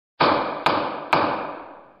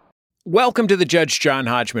Welcome to the Judge John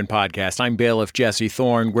Hodgman podcast. I'm bailiff Jesse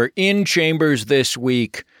Thorne. We're in chambers this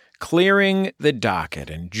week, clearing the docket.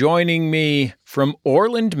 And joining me from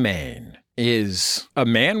Orland, Maine, is a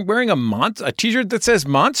man wearing a t-shirt that says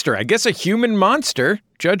monster. I guess a human monster.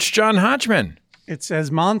 Judge John Hodgman. It says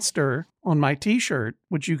monster on my t-shirt,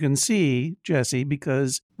 which you can see, Jesse,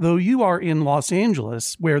 because though you are in Los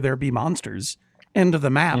Angeles, where there be monsters, end of the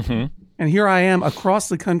map, and here I am across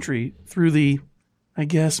the country through the, I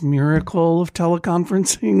guess, miracle of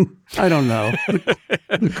teleconferencing. I don't know.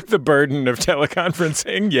 The burden of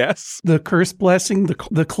teleconferencing, yes. The curse blessing,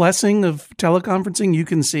 the clessing of teleconferencing. You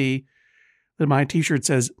can see that my t-shirt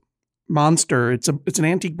says monster. It's an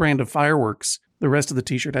antique brand of fireworks. The rest of the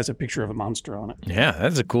t-shirt has a picture of a monster on it. Yeah,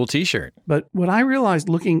 that's a cool t-shirt. But what I realized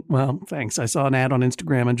thanks. I saw an ad on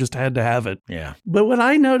Instagram and just had to have it. Yeah. But what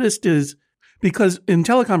I noticed is, because in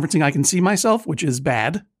teleconferencing, I can see myself, which is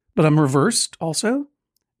bad, but I'm reversed also.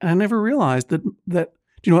 And I never realized that, do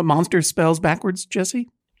you know what monster spells backwards, Jesse?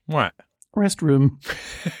 What? Restroom.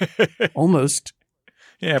 Almost.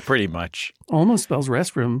 Yeah, pretty much. Almost spells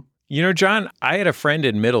restroom. You know, John, I had a friend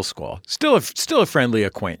in middle school, still a friendly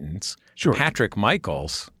acquaintance. Sure. Patrick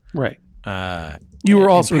Michaels. Right. You were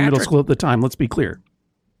also in middle Patrick- school at the time, let's be clear.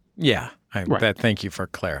 Yeah. Right. Thank you for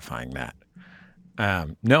clarifying that.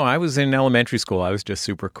 No, I was in elementary school. I was just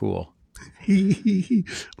super cool.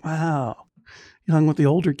 Wow. You hung with the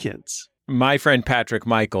older kids. My friend Patrick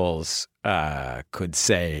Michaels could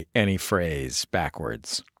say any phrase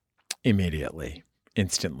backwards immediately,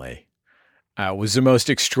 instantly. Was the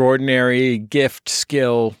most extraordinary gift,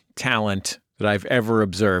 skill, talent that I've ever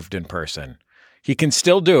observed in person. He can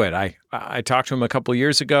still do it. I talked to him a couple of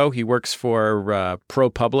years ago. He works for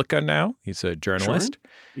ProPublica now. He's a journalist.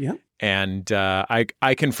 Sure. Yeah. And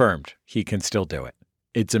I confirmed he can still do it.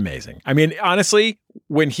 It's amazing. I mean, honestly,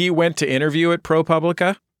 when he went to interview at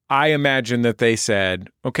ProPublica, I imagine that they said,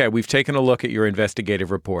 okay, we've taken a look at your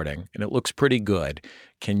investigative reporting and it looks pretty good.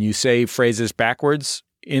 Can you say phrases backwards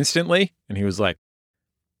instantly? And he was like,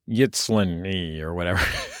 Yitzlin or whatever.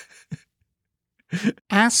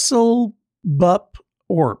 Asselbup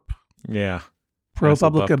Orp. Yeah.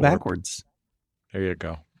 ProPublica Asselbup backwards. There you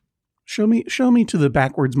go. Show me to the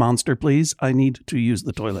backwards monster, please. I need to use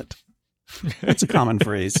the toilet. That's a common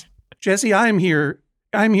phrase. Jesse, I'm here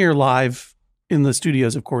live in the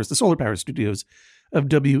studios, of course, the Solar Power Studios of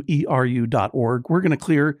WERU.org. We're going to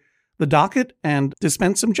clear the docket and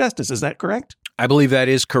dispense some justice. Is that correct? I believe that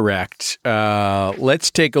is correct.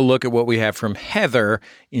 Let's take a look at what we have from Heather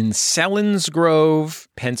in Selinsgrove,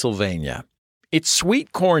 Pennsylvania. It's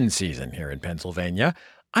sweet corn season here in Pennsylvania.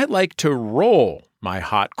 I like to roll my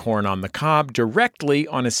hot corn on the cob directly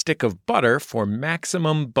on a stick of butter for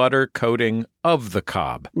maximum butter coating of the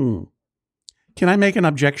cob. Can I make an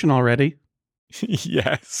objection already?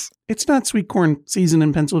 Yes. It's not sweet corn season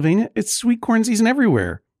in Pennsylvania. It's sweet corn season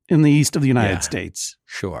everywhere in the east of the United States.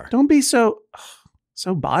 Sure. Don't be so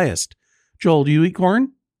biased. Joel, do you eat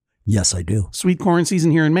corn? Yes, I do. Sweet corn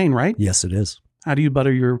season here in Maine, right? Yes, it is. How do you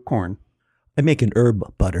butter your corn? I make an herb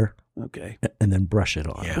butter. Okay. And then brush it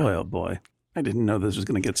on. Yeah. Boy, oh boy. I didn't know this was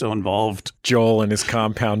going to get so involved. Joel and his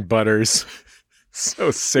compound butters.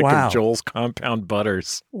 So sick Wow. of Joel's compound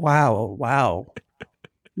butters. Wow.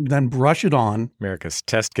 Then brush it on. America's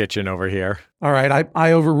test kitchen over here. All right,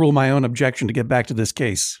 I overrule my own objection to get back to this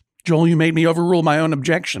case. Joel, you made me overrule my own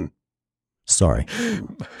objection. Sorry.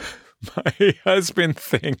 My husband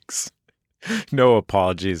thinks no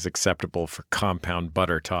apology is acceptable for compound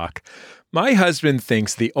butter talk. My husband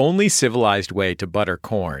thinks the only civilized way to butter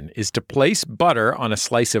corn is to place butter on a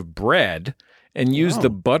slice of bread and use the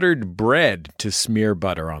buttered bread to smear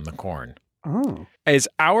butter on the corn. Oh. As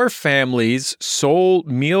our family's sole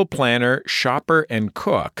meal planner, shopper, and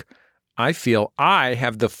cook, I feel I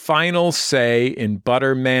have the final say in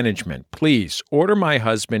butter management. Please order my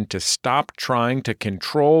husband to stop trying to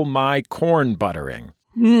control my corn buttering.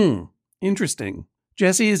 Interesting.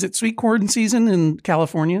 Jesse, is it sweet corn season in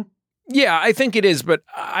California? Yeah, I think it is, but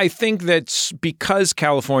I think that's because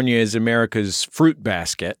California is America's fruit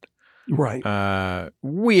basket. Right.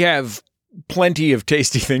 We have plenty of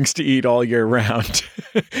tasty things to eat all year round.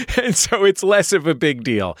 And so it's less of a big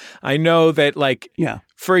deal. I know that,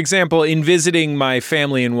 for example, in visiting my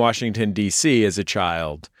family in Washington, D.C. as a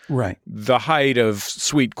child, right, the height of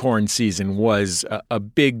sweet corn season was a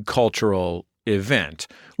big cultural event.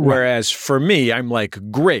 Right. Whereas for me, I'm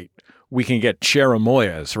like, great, we can get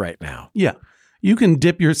cherimoyas right now. Yeah. You can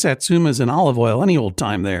dip your satsumas in olive oil any old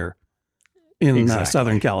time there in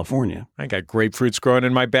Southern California. I got grapefruits growing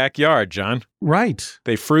in my backyard, John. Right.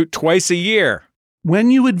 They fruit twice a year.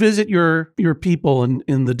 When you would visit your people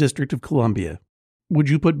in the District of Columbia, Would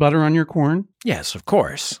you put butter on your corn? Yes, of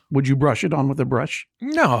course. Would you brush it on with a brush?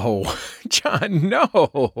 No, John,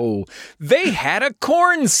 no. They had a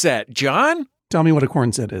corn set, John. Tell me what a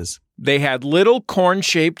corn set is. They had little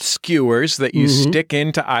corn-shaped skewers that you stick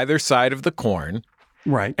into either side of the corn.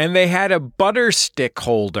 Right. And they had a butter stick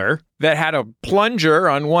holder that had a plunger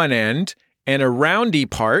on one end and a roundy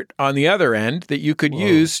part on the other end that you could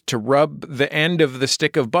use to rub the end of the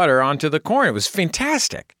stick of butter onto the corn. It was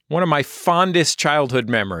fantastic. One of my fondest childhood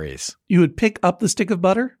memories. You would pick up the stick of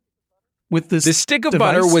butter with this The stick of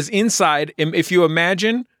device? butter was inside, if you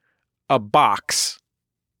imagine a box,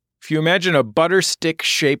 if you imagine a butter stick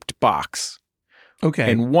shaped box,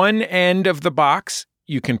 Okay. and one end of the box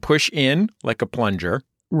you can push in like a plunger,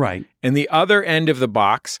 Right. and the other end of the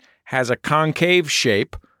box has a concave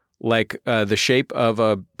shape like the shape of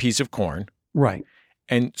a piece of corn. Right.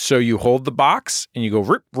 And so you hold the box and you go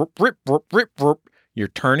rip, rip, rip, rip, rip, rip. You're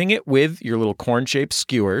turning it with your little corn-shaped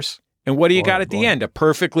skewers. And what do you got at the end? A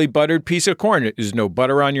perfectly buttered piece of corn. There's no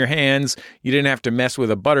butter on your hands. You didn't have to mess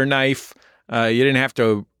with a butter knife. You didn't have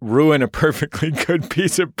to ruin a perfectly good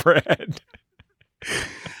piece of bread.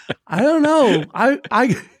 I don't know.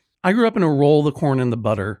 I grew up in a roll the corn in the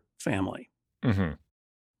butter family. Mm-hmm.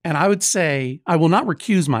 And I would say I will not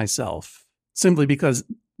recuse myself simply because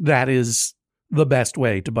that is the best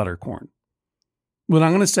way to butter corn. What I'm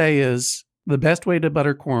going to say is the best way to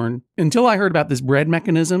butter corn, until I heard about this bread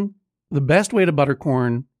mechanism, the best way to butter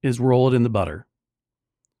corn is roll it in the butter.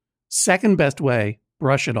 Second best way,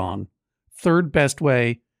 brush it on. Third best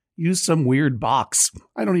way, use some weird box.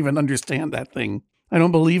 I don't even understand that thing. I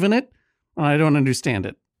don't believe in it, and I don't understand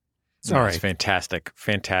it. Sorry. It's fantastic.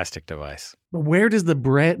 Fantastic device. But where does the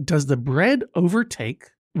bread overtake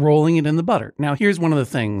rolling it in the butter? Now, here's one of the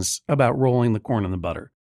things about rolling the corn in the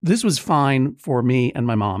butter. This was fine for me and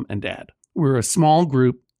my mom and dad. We were a small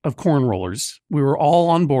group of corn rollers. We were all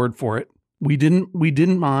on board for it. We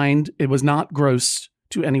didn't mind. It was not gross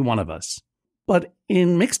to any one of us. But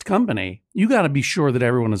in mixed company, you got to be sure that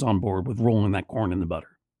everyone is on board with rolling that corn in the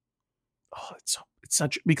butter. Oh, it's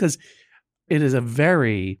such, because it is a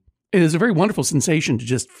very wonderful sensation to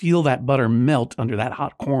just feel that butter melt under that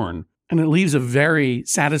hot corn. And it leaves a very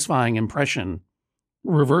satisfying impression,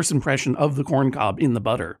 reverse impression of the corn cob in the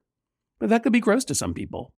butter. But that could be gross to some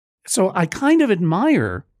people. So I kind of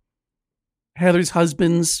admire Heather's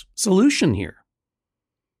husband's solution here.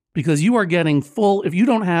 Because you are getting full, if you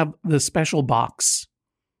don't have the special box,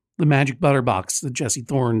 the magic butter box that Jesse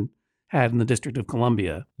Thorne had in the District of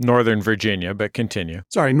Columbia. Northern Virginia, but continue.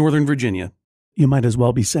 Sorry, Northern Virginia. You might as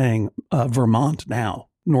well be saying Vermont now,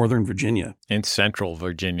 Northern Virginia. In Central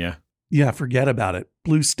Virginia. Yeah, forget about it.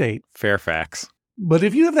 Blue state. Fairfax. But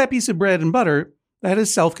if you have that piece of bread and butter, that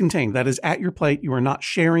is self-contained. That is at your plate. You are not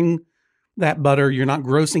sharing that butter. You're not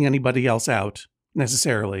grossing anybody else out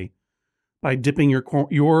necessarily by dipping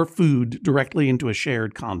your food directly into a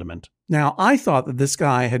shared condiment. Now, I thought that this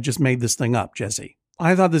guy had just made this thing up, Jesse.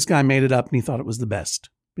 I thought this guy made it up and he thought it was the best.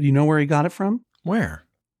 But you know where he got it from? Where?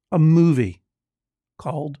 A movie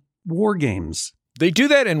called War Games. They do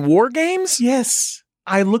that in war games? Yes.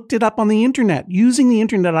 I looked it up on the internet. Using the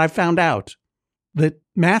internet, I found out that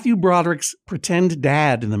Matthew Broderick's pretend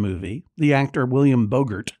dad in the movie, the actor William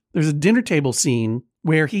Bogert, there's a dinner table scene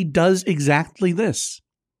where he does exactly this.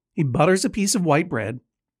 He butters a piece of white bread,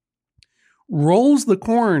 rolls the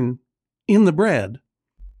corn in the bread,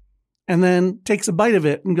 and then takes a bite of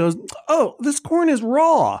it and goes, "Oh, this corn is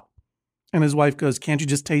raw." And his wife goes, "Can't you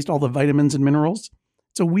just taste all the vitamins and minerals?"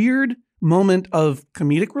 It's a weird moment of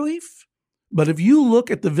comedic relief. But if you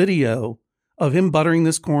look at the video of him buttering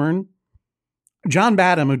this corn, John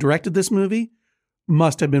Badham, who directed this movie,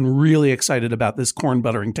 must have been really excited about this corn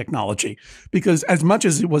buttering technology, because as much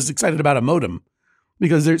as he was excited about a modem,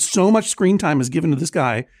 because there's so much screen time is given to this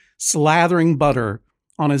guy slathering butter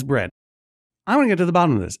on his bread. I want to get to the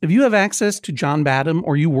bottom of this. If you have access to John Badham,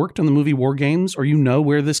 or you worked on the movie War Games, or you know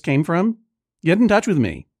where this came from, get in touch with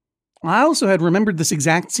me. I also had remembered this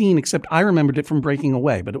exact scene, except I remembered it from Breaking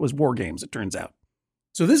Away, but it was War Games, it turns out.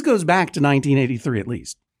 So this goes back to 1983 at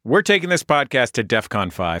least. We're taking this podcast to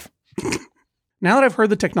DEFCON 5. Now that I've heard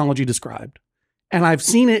the technology described, and I've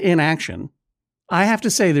seen it in action, I have to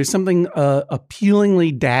say there's something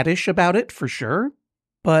appealingly daddish about it for sure.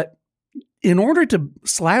 But in order to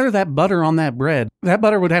slather that butter on that bread, that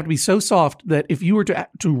butter would have to be so soft that if you were to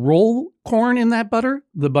roll corn in that butter,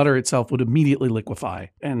 the butter itself would immediately liquefy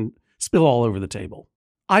and spill all over the table.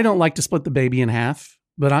 I don't like to split the baby in half,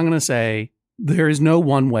 but I'm going to say there is no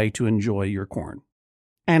one way to enjoy your corn.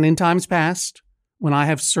 And in times past, when I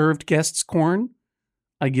have served guests corn,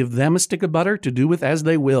 I give them a stick of butter to do with as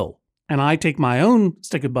they will. and I take my own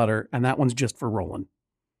stick of butter, and that one's just for rolling.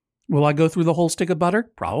 Will I go through the whole stick of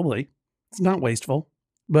butter? Probably. It's not wasteful.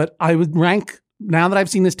 But I would rank, now that I've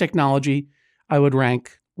seen this technology, I would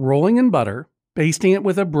rank rolling in butter, basting it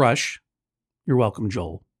with a brush. You're welcome,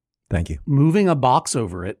 Joel. Thank you. Moving a box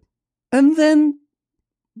over it, and then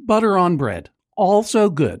butter on bread. Also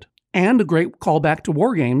good. And a great callback to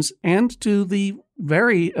War Games and to the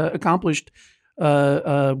very accomplished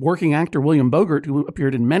working actor William Bogert, who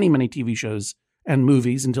appeared in many, many TV shows and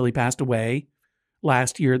movies until he passed away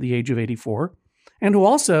last year at the age of 84. And who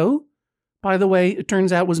also, by the way, it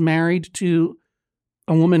turns out was married to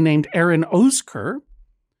a woman named Erin Osker,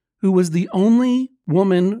 who was the only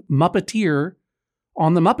woman Muppeteer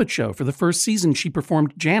on The Muppet Show. For the first season, she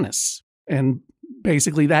performed Janice. And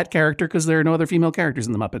basically that character, because there are no other female characters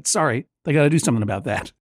in The Muppets. Sorry, they got to do something about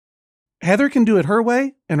that. Heather can do it her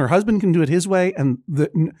way, and her husband can do it his way, and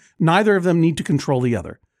neither of them need to control the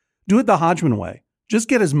other. Do it the Hodgman way. Just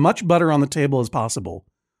get as much butter on the table as possible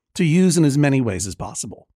to use in as many ways as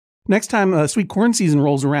possible. Next time sweet corn season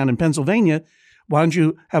rolls around in Pennsylvania, why don't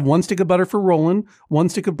you have one stick of butter for rolling, one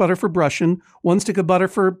stick of butter for brushing, one stick of butter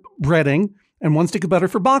for breading, and one stick of butter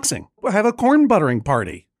for boxing? Have a corn buttering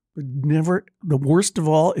party. Never. The worst of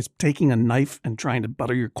all is taking a knife and trying to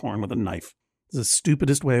butter your corn with a knife. It's the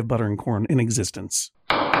stupidest way of buttering corn in existence.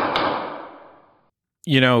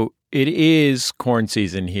 You know, it is corn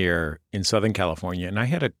season here in Southern California, and I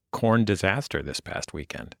had a corn disaster this past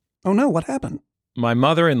weekend. Oh no, what happened? My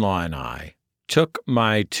mother-in-law and I took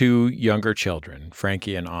my two younger children,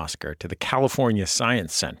 Frankie and Oscar, to the California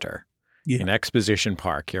Science Center in Exposition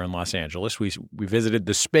Park here in Los Angeles. We visited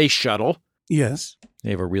the space shuttle. Yes.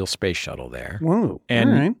 They have a real space shuttle there. Whoa. And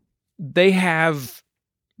all right. They have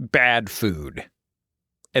bad food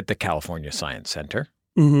at the California Science Center.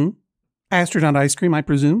 Mm-hmm. Astronaut ice cream, I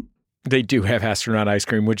presume? They do have astronaut ice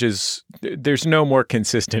cream, which is, there's no more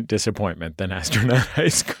consistent disappointment than astronaut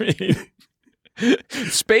ice cream.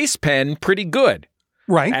 Space Pen, pretty good.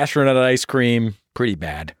 Right. Astronaut ice cream, pretty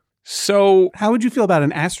bad. So, how would you feel about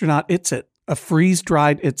an astronaut It's-It? A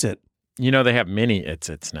freeze-dried It's-It? You know, they have mini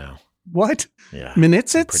It's-Its now. What? Yeah.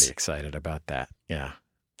 Minitsits? I'm pretty excited about that. Yeah.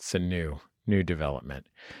 It's a new development.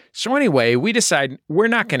 So anyway, we decide we're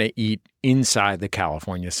not going to eat inside the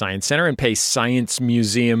California Science Center and pay Science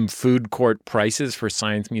Museum food court prices for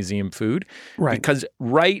Science Museum food. Right. Because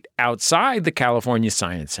right outside the California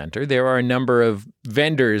Science Center, there are a number of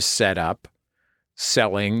vendors set up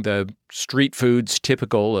selling the street foods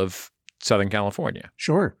typical of Southern California.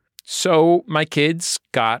 Sure. So my kids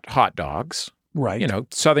got hot dogs. Right. You know,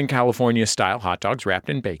 Southern California style hot dogs wrapped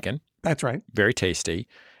in bacon. That's right. Very tasty.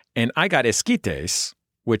 And I got esquites,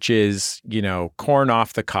 which is, you know, corn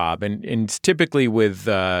off the cob. And it's typically with,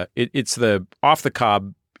 it's the off the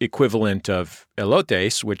cob equivalent of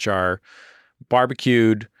elotes, which are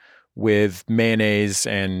barbecued with mayonnaise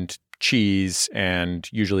and cheese and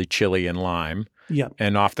usually chili and lime. Yeah.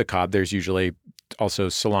 And off the cob, there's usually also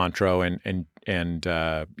cilantro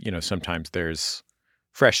and you know, sometimes there's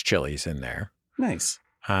fresh chilies in there. Nice.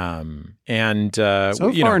 So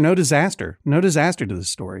far, no disaster. No disaster to this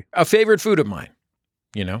story. A favorite food of mine,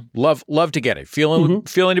 you know, love to get it.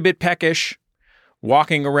 Feeling a bit peckish,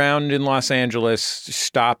 walking around in Los Angeles,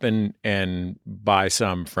 stop and buy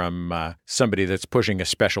some from somebody that's pushing a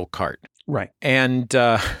special cart. Right. And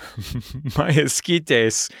my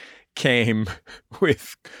esquites came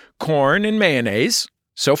with corn and mayonnaise.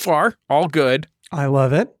 So far, all good. I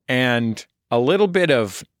love it. And a little bit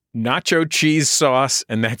of nacho cheese sauce,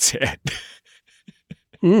 and that's it.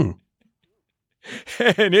 Mm.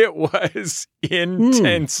 And it was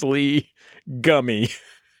intensely gummy.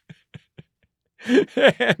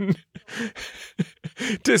 And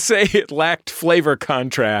to say it lacked flavor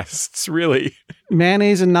contrasts, really.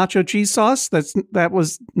 Mayonnaise and nacho cheese sauce? That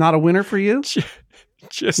was not a winner for you?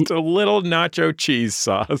 Just a little nacho cheese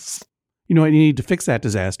sauce. You know what? You need to fix that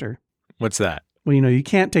disaster. What's that? Well, you know, you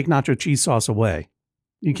can't take nacho cheese sauce away.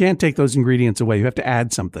 You can't take those ingredients away. You have to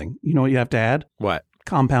add something. You know what you have to add? What?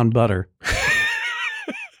 Compound butter.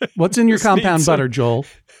 What's in your compound butter, Joel?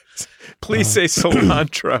 Please say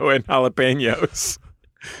cilantro and jalapenos.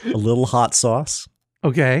 A little hot sauce.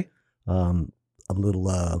 Okay. A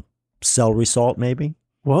little celery salt, maybe.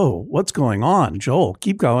 Whoa, what's going on? Joel,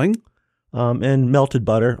 keep going. And melted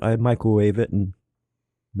butter. I microwave it and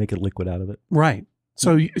make a liquid out of it. Right.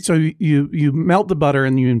 So you melt the butter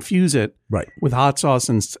and you infuse it with hot sauce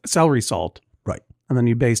and celery salt. Right. And then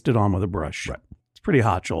you baste it on with a brush. Right. It's pretty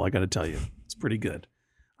hot, Joel, I got to tell you. It's pretty good.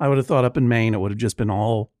 I would have thought up in Maine it would have just been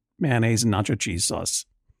all mayonnaise and nacho cheese sauce.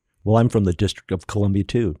 Well, I'm from the District of Columbia,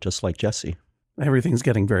 too, just like Jesse. Everything's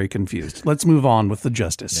getting very confused. Let's move on with the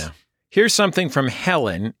justice. Yeah. Here's something from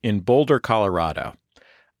Helen in Boulder, Colorado.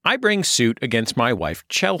 I bring suit against my wife,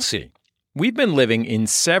 Chelsea. We've been living in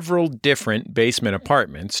several different basement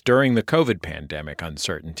apartments during the COVID pandemic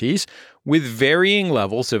uncertainties with varying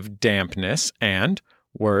levels of dampness and,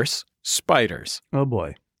 worse, spiders. Oh,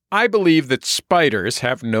 boy. I believe that spiders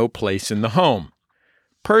have no place in the home.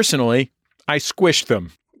 Personally, I squish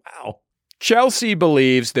them. Wow. Chelsea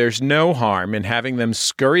believes there's no harm in having them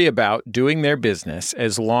scurry about doing their business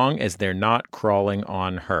as long as they're not crawling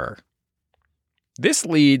on her. This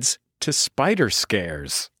leads to spider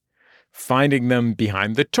scares, finding them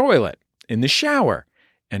behind the toilet, in the shower,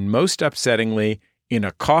 and most upsettingly, in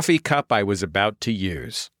a coffee cup I was about to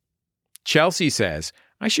use. Chelsea says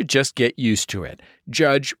I should just get used to it.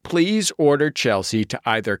 Judge, please order Chelsea to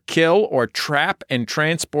either kill or trap and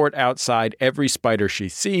transport outside every spider she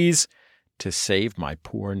sees to save my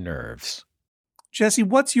poor nerves. Jesse,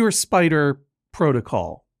 what's your spider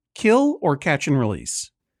protocol? Kill or catch and release?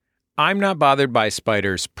 I'm not bothered by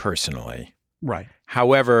spiders personally. Right.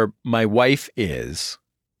 However, my wife is.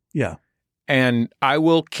 Yeah. And I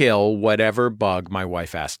will kill whatever bug my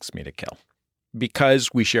wife asks me to kill because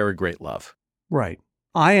we share a great love. Right.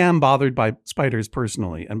 I am bothered by spiders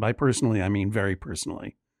personally. And by personally, I mean very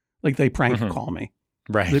personally. Like they prank call me.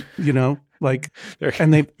 Right. You know, like,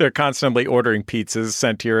 they're constantly ordering pizzas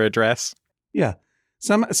sent to your address. Yeah.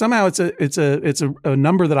 Somehow it's a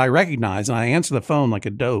number that I recognize, and I answer the phone like a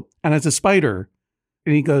dope, and it's a spider,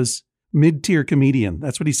 and he goes, mid-tier comedian.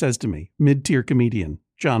 That's what he says to me. Mid-tier comedian.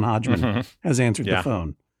 John Hodgman has answered the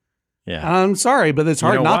phone. Yeah. I'm sorry, but it's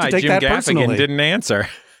hard not to take Jim that Gaffigan personally. Didn't answer.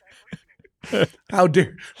 How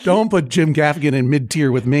dare! Don't put Jim Gaffigan in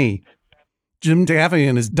mid-tier with me. Jim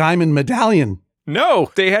Gaffigan is diamond medallion.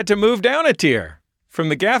 No, they had to move down a tier from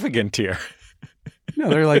the Gaffigan tier. No,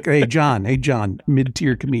 they're like, hey, John,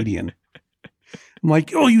 mid-tier comedian. I'm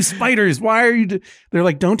like, oh, you spiders, why are you... They're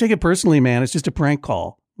like, don't take it personally, man. It's just a prank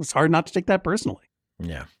call. It's hard not to take that personally.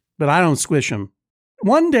 Yeah. But I don't squish them.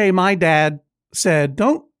 One day, my dad said,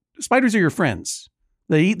 spiders are your friends.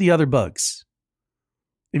 They eat the other bugs.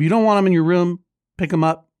 If you don't want them in your room, pick them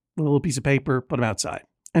up with a little piece of paper, put them outside.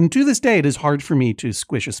 And to this day, it is hard for me to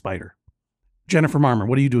squish a spider. Jennifer Marmer,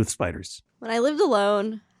 what do you do with spiders? When I lived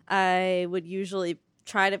alone, I would usually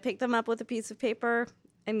try to pick them up with a piece of paper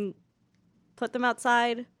and put them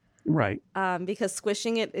outside. Right. Because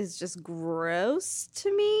squishing it is just gross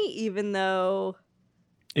to me, even though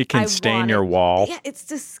it can stain your wall. Yeah, it's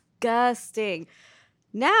disgusting.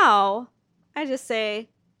 Now, I just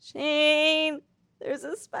say, Shane, there's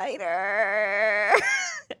a spider.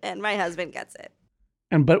 And my husband gets it.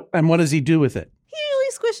 And what does he do with it? He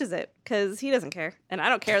usually squishes it because he doesn't care. And I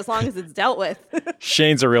don't care as long as it's dealt with.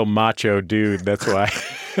 Shane's a real macho dude. That's why.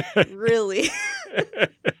 Really?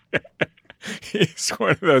 He's one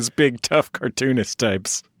of those big, tough cartoonist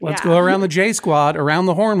types. Let's go around the J Squad, around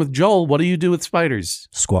the horn with Joel. What do you do with spiders?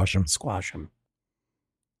 Squash them. Squash them.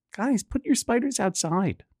 Guys, put your spiders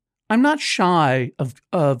outside. I'm not shy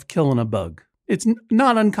of killing a bug. It's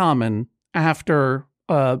not uncommon after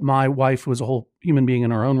my wife, who was a whole human being in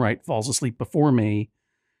her own right, falls asleep before me,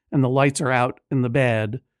 and the lights are out in the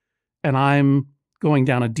bed, and I'm going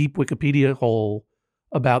down a deep Wikipedia hole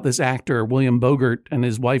about this actor, William Bogart, and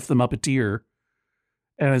his wife, the Muppeteer,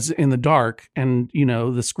 and it's in the dark, and, you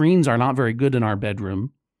know, the screens are not very good in our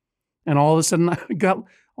bedroom, and all of a sudden I got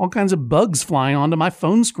all kinds of bugs flying onto my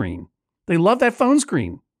phone screen. They love that phone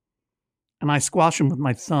screen. And I squash them with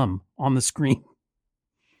my thumb on the screen.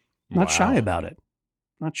 Not shy about it.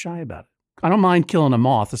 Not shy about it. I don't mind killing a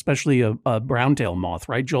moth, especially a brown-tailed moth,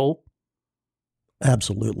 right, Joel?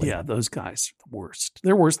 Absolutely. Yeah, those guys are the worst.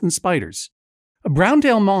 They're worse than spiders. A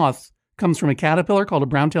brown-tailed moth comes from a caterpillar called a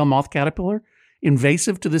brown-tailed moth caterpillar,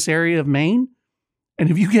 invasive to this area of Maine. And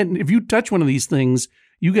if you touch one of these things,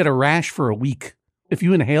 you get a rash for a week. If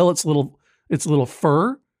you inhale its little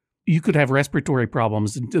fur, you could have respiratory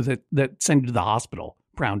problems that send you to the hospital.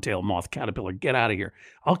 Brown-tailed moth caterpillar, get out of here.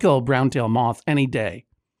 I'll kill a brown-tailed moth any day.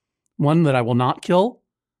 One that I will not kill,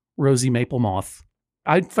 rosy maple moth.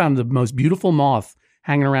 I found the most beautiful moth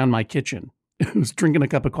hanging around my kitchen. He was drinking a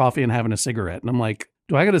cup of coffee and having a cigarette. And I'm like,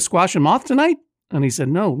 do I got to squash a moth tonight? And he said,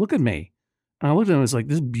 no, look at me. And I looked at him and was like,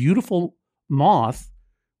 this beautiful moth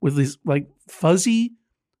with these like fuzzy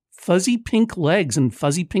pink legs and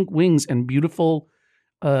fuzzy pink wings and beautiful,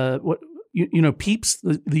 Peeps,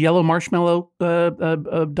 the yellow marshmallow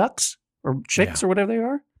ducks or chicks or whatever they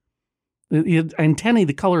are. He had antennae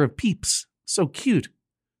the color of Peeps. So cute.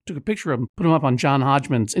 Took a picture of him, put him up on John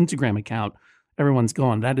Hodgman's Instagram account. Everyone's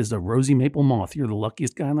going, that is a rosy maple moth. You're the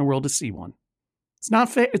luckiest guy in the world to see one. It's not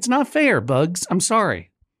fair. It's not fair, bugs. I'm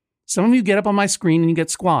sorry. Some of you get up on my screen and you get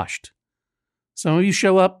squashed. Some of you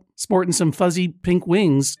show up sporting some fuzzy pink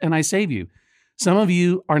wings, and I save you. Some of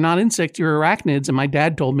you are not insects, you're arachnids, and my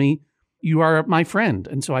dad told me you are my friend,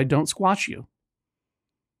 and so I don't squash you.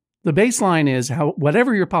 The baseline is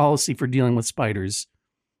whatever your policy for dealing with spiders,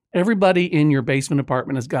 everybody in your basement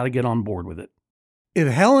apartment has got to get on board with it. If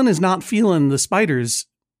Helen is not feeling the spiders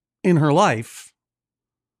in her life,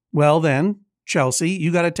 well then, Chelsea,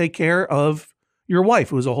 you got to take care of your wife,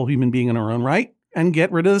 who is a whole human being in her own right, and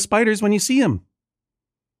get rid of the spiders when you see them.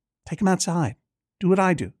 Take them outside. Do what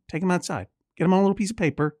I do. Take them outside. Get them on a little piece of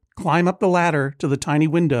paper. Climb up the ladder to the tiny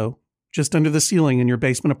window just under the ceiling in your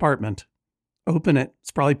basement apartment. Open it.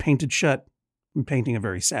 It's probably painted shut. I'm painting a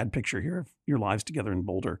very sad picture here of your lives together in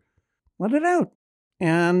Boulder. Let it out.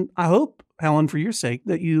 And I hope, Helen, for your sake,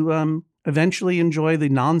 that you eventually enjoy the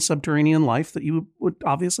non-subterranean life that you would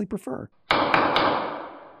obviously prefer.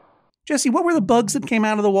 Jesse, what were the bugs that came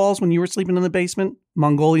out of the walls when you were sleeping in the basement?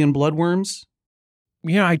 Mongolian bloodworms?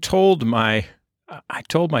 I told my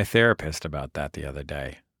therapist about that the other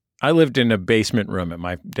day. I lived in a basement room at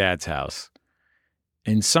my dad's house.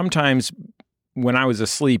 And sometimes when I was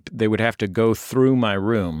asleep, they would have to go through my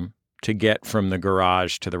room to get from the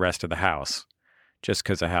garage to the rest of the house, just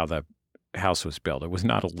because of how the house was built. It was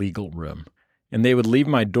not a legal room. And they would leave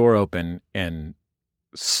my door open and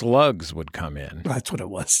slugs would come in. That's what it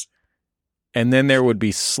was. And then there would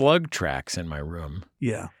be slug tracks in my room.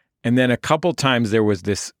 Yeah. And then a couple times there was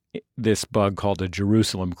this bug called a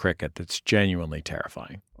Jerusalem cricket that's genuinely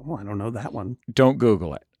terrifying. Oh, I don't know that one. Don't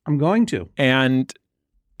Google it. I'm going to. And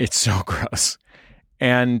it's so gross.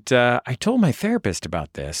 And I told my therapist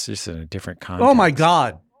about this, just in a different context. Oh, my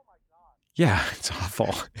God. Yeah, it's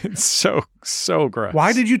awful. It's so gross.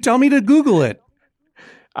 Why did you tell me to Google it?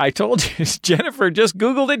 I told you. Jennifer just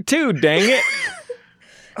Googled it too, dang it.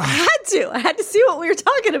 I had to see what we were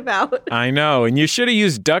talking about. I know. And you should have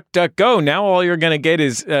used DuckDuckGo. Now all you're going to get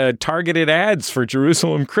is targeted ads for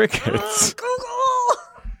Jerusalem crickets. Google.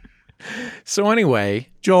 So anyway.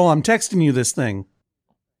 Joel, I'm texting you this thing.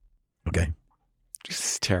 Okay.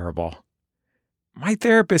 This is terrible. My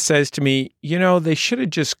therapist says to me, they should have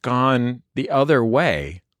just gone the other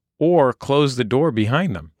way or closed the door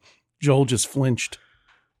behind them. Joel just flinched.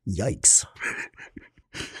 Yikes.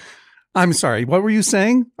 I'm sorry. What were you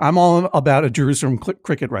saying? I'm all about a Jerusalem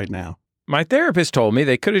cricket right now. My therapist told me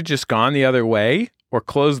they could have just gone the other way or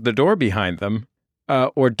closed the door behind them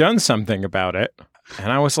or done something about it.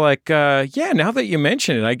 And I was like, yeah, now that you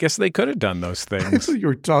mention it, I guess they could have done those things. You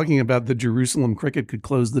were talking about the Jerusalem cricket could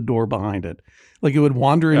close the door behind it. Like it would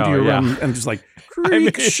wander into your room and just like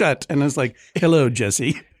creak shut. And it's like, hello,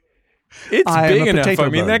 Jesse. It's big enough. I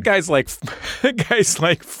mean, bug. that guy's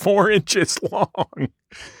like 4 inches long.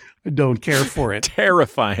 I don't care for it.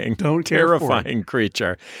 Terrifying. Don't care for it. Terrifying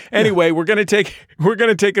creature. Anyway, we're gonna take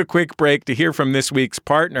a quick break to hear from this week's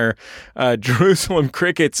partner, Jerusalem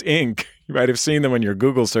Crickets Inc. You might have seen them on your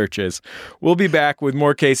Google searches. We'll be back with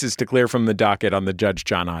more cases to clear from the docket on the Judge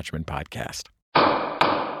John Hodgman podcast.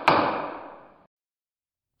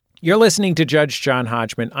 You're listening to Judge John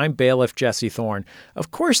Hodgman. I'm bailiff Jesse Thorne.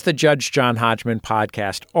 Of course, the Judge John Hodgman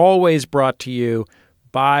podcast, always brought to you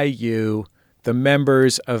by you, the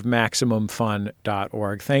members of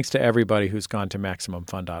MaximumFun.org. Thanks to everybody who's gone to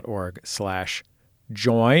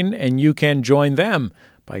MaximumFun.org/join, and you can join them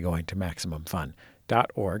by going to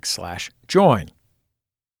MaximumFun.org/join.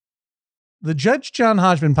 The Judge John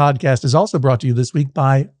Hodgman podcast is also brought to you this week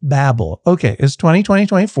by Babbel. Okay, it's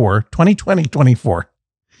 2020-24.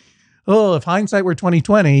 Oh, if hindsight were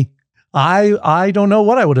 2020, I don't know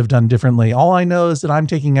what I would have done differently. All I know is that I'm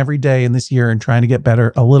taking every day in this year and trying to get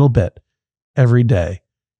better a little bit every day.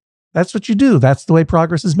 That's what you do. That's the way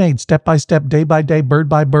progress is made, step by step, day by day, bird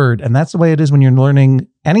by bird. And that's the way it is when you're learning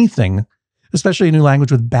anything, especially a new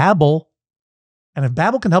language with Babbel. And if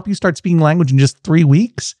Babbel can help you start speaking language in just 3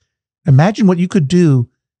 weeks, imagine what you could do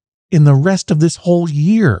in the rest of this whole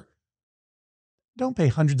year. Don't pay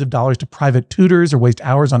hundreds of dollars to private tutors or waste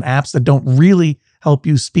hours on apps that don't really help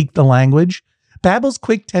you speak the language. Babbel's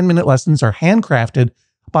quick 10-minute lessons are handcrafted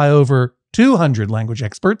by over 200 language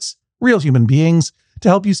experts, real human beings, to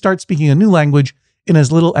help you start speaking a new language in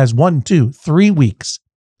as little as 1, 2, 3 weeks.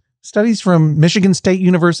 Studies from Michigan State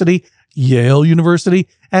University, Yale University,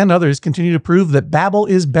 and others continue to prove that Babbel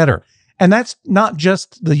is better. And that's not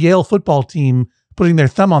just the Yale football team putting their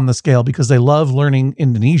thumb on the scale because they love learning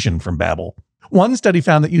Indonesian from Babbel. One study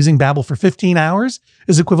found that using Babbel for 15 hours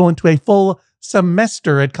is equivalent to a full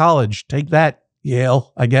semester at college. Take that,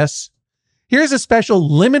 Yale, I guess. Here's a special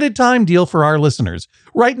limited time deal for our listeners.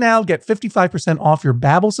 Right now, get 55% off your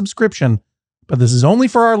Babbel subscription, but this is only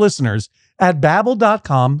for our listeners at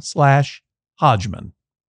Babbel.com/Hodgman.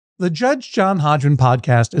 The Judge John Hodgman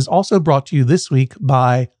podcast is also brought to you this week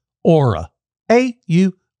by Aura.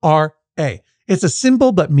 A-U-R-A. It's a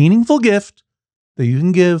simple but meaningful gift that you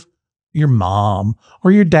can give your mom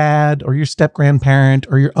or your dad or your step-grandparent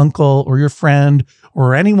or your uncle or your friend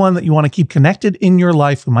or anyone that you want to keep connected in your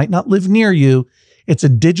life who might not live near you. It's a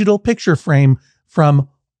digital picture frame from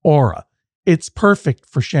Aura. It's perfect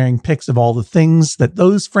for sharing pics of all the things that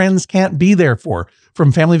those friends can't be there for,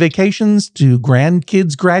 from family vacations to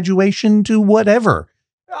grandkids' graduation to whatever.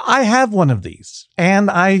 I have one of these, and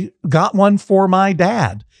I got one for my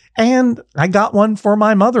dad, and I got one for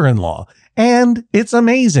my mother-in-law, and it's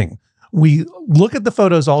amazing. We look at the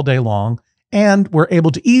photos all day long, and we're able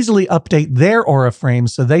to easily update their Aura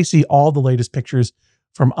frames so they see all the latest pictures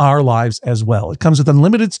from our lives as well. It comes with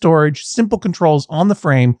unlimited storage, simple controls on the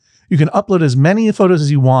frame. You can upload as many photos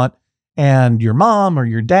as you want, and your mom or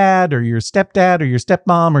your dad or your stepdad or your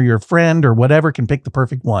stepmom or your friend or whatever can pick the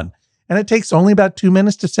perfect one. And it takes only about 2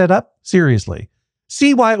 minutes to set up. Seriously.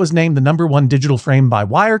 See why it was named the #1 digital frame by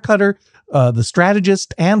Wirecutter, The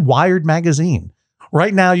Strategist, and Wired Magazine.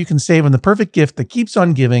 Right now, you can save on the perfect gift that keeps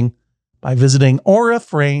on giving by visiting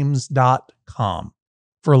auraframes.com.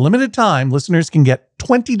 For a limited time, listeners can get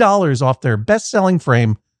 $20 off their best-selling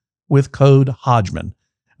frame with code Hodgman.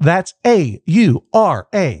 That's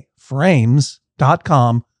A-U-R-A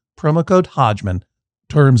frames.com, promo code Hodgman.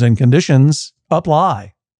 Terms and conditions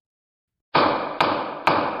apply.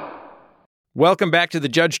 Welcome back to the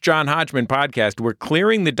Judge John Hodgman podcast. We're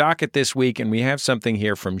clearing the docket this week, and we have something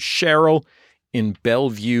here from Cheryl in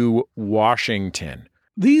Bellevue, Washington.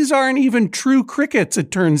 These aren't even true crickets, it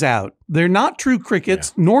turns out. They're not true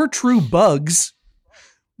crickets, nor true bugs,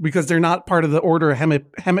 because they're not part of the order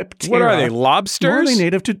Hemiptera. What are they, lobsters? Nor are they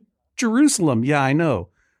native to Jerusalem. Yeah, I know.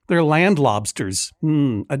 They're land lobsters.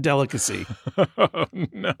 A delicacy. Oh,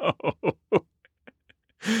 no.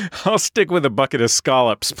 I'll stick with a bucket of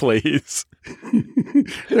scallops, please.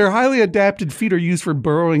 Their highly adapted feet are used for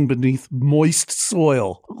burrowing beneath moist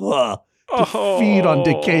soil. To feed on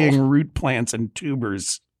decaying root plants and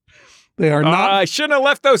tubers. They are not. I shouldn't have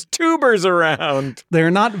left those tubers around. They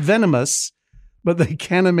are not venomous, but they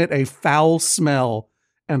can emit a foul smell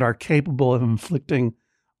and are capable of inflicting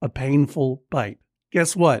a painful bite.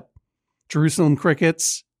 Guess what? Jerusalem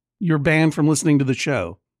crickets, you're banned from listening to the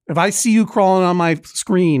show. If I see you crawling on my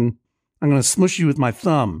screen, I'm going to smush you with my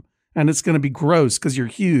thumb. And it's going to be gross because you're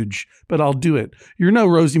huge, but I'll do it. You're no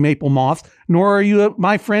Rosie Maple Moth, nor are you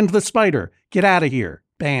my friend the spider. Get out of here.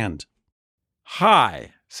 Banned.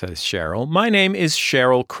 Hi, says Cheryl. My name is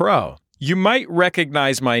Sheryl Crow. You might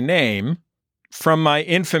recognize my name from my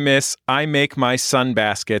infamous I Make My Sun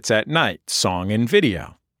Baskets at Night song and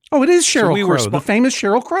video. Oh, it is Sheryl Crow, the famous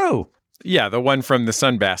Sheryl Crow. Yeah, the one from the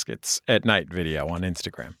Sun Baskets at Night video on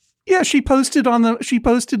Instagram. Yeah, she posted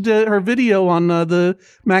her video on the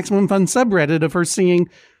Maximum Fun subreddit of her singing,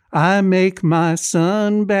 I make my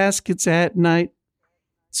sun baskets at night.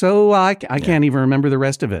 So I can't even remember the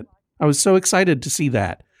rest of it. I was so excited to see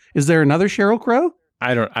that. Is there another Sheryl Crow?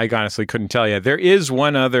 I honestly couldn't tell you. There is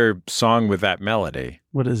one other song with that melody.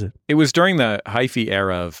 What is it? It was during the hyphy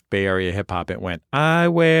era of Bay Area hip hop. It went, I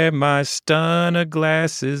wear my stunner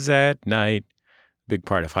glasses at night. Big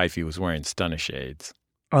part of hyphy was wearing stunner shades.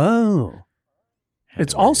 Oh.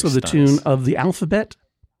 It's also the tune of the alphabet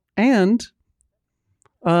and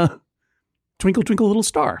Twinkle, Twinkle, Little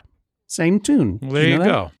Star. Same tune. Well, there you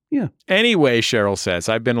go. Yeah. Anyway, Cheryl says,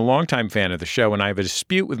 I've been a longtime fan of the show and I have a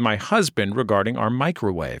dispute with my husband regarding our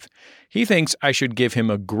microwave. He thinks I should give him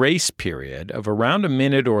a grace period of around a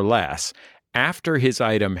minute or less after his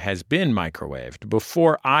item has been microwaved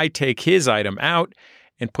before I take his item out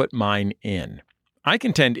and put mine in. I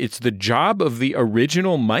contend it's the job of the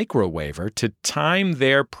original microwaver to time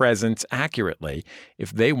their presence accurately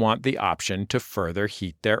if they want the option to further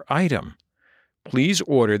heat their item. Please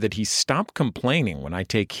order that he stop complaining when I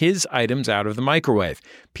take his items out of the microwave.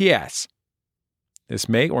 P.S. This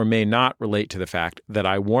may or may not relate to the fact that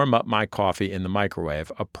I warm up my coffee in the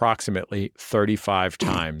microwave approximately 35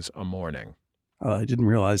 times a morning. I didn't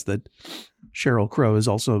realize that Sheryl Crow is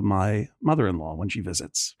also my mother-in-law when she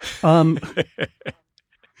visits. I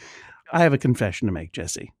have a confession to make,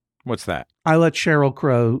 Jesse. What's that? I let Sheryl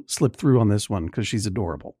Crow slip through on this one because she's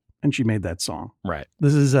adorable, and she made that song. Right.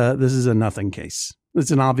 This is a nothing case. It's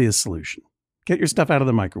an obvious solution. Get your stuff out of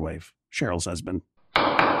the microwave, Cheryl's husband.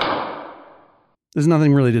 There's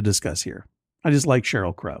nothing really to discuss here. I just like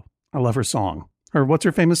Sheryl Crow. I love her song. What's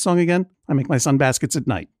her famous song again? I Make My Sun Baskets at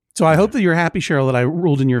Night. So I hope that you're happy, Cheryl, that I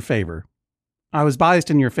ruled in your favor. I was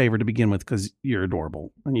biased in your favor to begin with because you're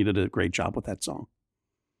adorable and you did a great job with that song.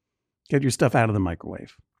 Get your stuff out of the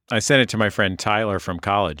microwave. I sent it to my friend Tyler from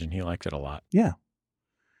college, and he liked it a lot. Yeah.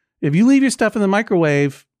 If you leave your stuff in the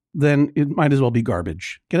microwave, then it might as well be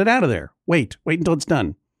garbage. Get it out of there. Wait until it's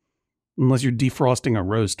done. Unless you're defrosting a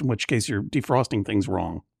roast, in which case you're defrosting things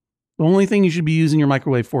wrong. The only thing you should be using your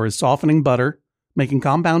microwave for is softening butter, making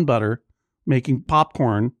compound butter, making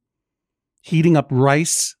popcorn, heating up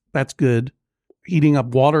rice. That's good. Heating up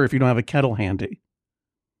water if you don't have a kettle handy.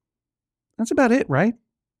 That's about it, right?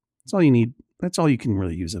 That's all you need. That's all you can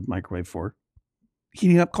really use a microwave for.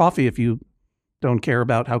 Heating up coffee if you don't care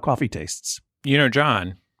about how coffee tastes. You know,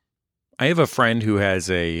 John, I have a friend who has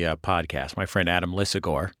a podcast. My friend Adam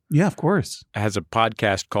Lissagore Yeah, of course. has a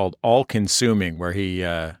podcast called All Consuming, where he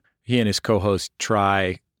and his co-host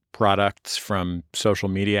try products from social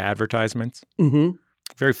media advertisements. Mm-hmm.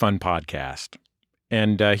 Very fun podcast.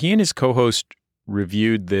 And he and his co-host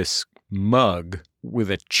reviewed this mug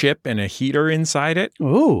with a chip and a heater inside it.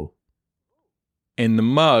 Oh. And the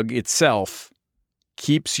mug itself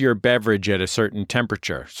keeps your beverage at a certain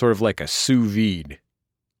temperature, sort of like a sous vide.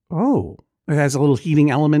 Oh. It has a little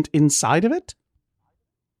heating element inside of it?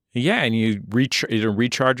 Yeah, and it's a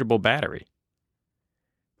rechargeable battery.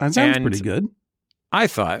 That sounds And pretty good. I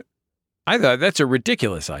thought that's a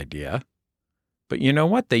ridiculous idea. But you know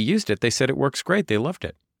what? They used it. They said it works great. They loved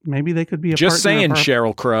it. Maybe they could be a Just partner saying, of our-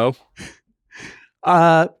 Sheryl Crow.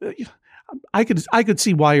 I could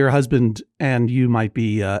see why your husband and you might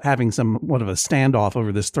be having somewhat of a standoff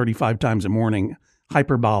over this 35 times a morning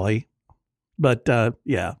hyperbole. But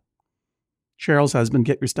yeah, Cheryl's husband,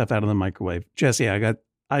 get your stuff out of the microwave. Jesse, I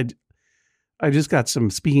just got some.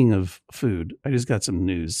 Speaking of food, I just got some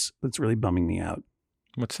news that's really bumming me out.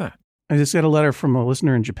 What's that? I just got a letter from a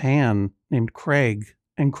listener in Japan named Craig.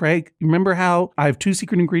 And Craig, you remember how I have 2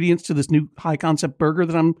 secret ingredients to this new high concept burger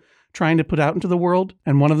that I'm trying to put out into the world?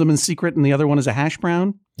 And one of them is secret and the other one is a hash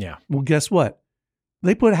brown? Yeah. Well, guess what?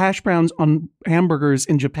 They put hash browns on hamburgers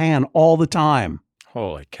in Japan all the time.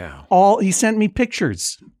 Holy cow. He sent me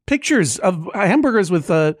pictures of hamburgers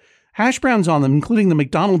with hash browns on them, including the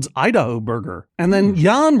McDonald's Idaho burger. And then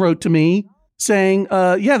Jan wrote to me saying,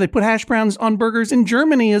 yeah, they put hash browns on burgers in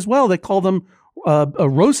Germany as well. They call them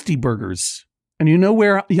roasty burgers. And you know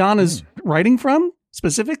where Jan is writing from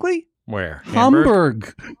specifically? Where?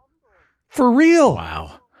 Hamburg. For real.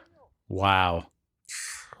 Wow.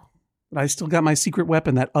 But I still got my secret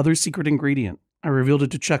weapon, that other secret ingredient. I revealed it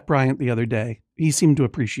to Chuck Bryant the other day. He seemed to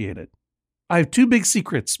appreciate it. I have 2 big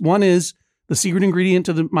secrets. One is the secret ingredient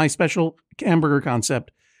to my special hamburger concept.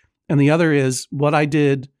 And the other is what I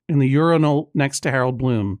did in the urinal next to Harold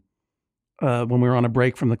Bloom when we were on a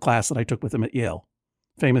break from the class that I took with him at Yale.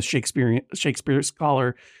 Famous Shakespeare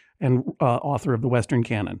scholar and author of the Western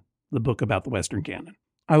Canon, the book about the Western Canon.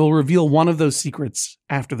 I will reveal one of those secrets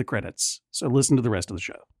after the credits. So listen to the rest of the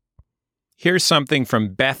show. Here's something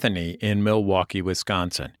from Bethany in Milwaukee,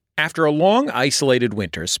 Wisconsin. After a long, isolated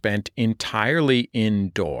winter spent entirely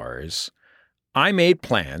indoors, I made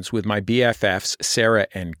plans with my BFFs, Sarah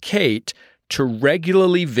and Kate, to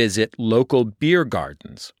regularly visit local beer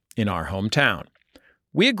gardens in our hometown.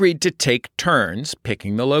 We agreed to take turns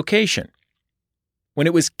picking the location. When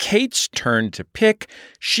it was Kate's turn to pick,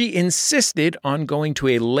 she insisted on going to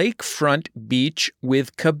a lakefront beach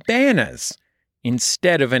with cabanas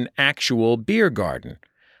instead of an actual beer garden.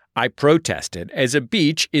 I protested, as a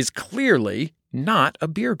beach is clearly not a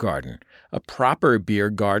beer garden. A proper beer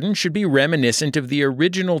garden should be reminiscent of the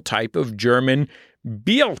original type of German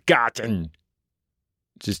Biergarten.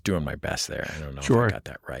 Just doing my best there. I don't know if I got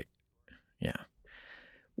that right. Yeah.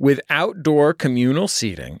 With outdoor communal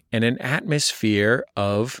seating and an atmosphere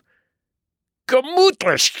of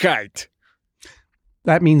Gemütlichkeit.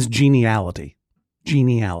 That means geniality.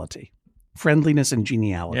 Geniality. Friendliness and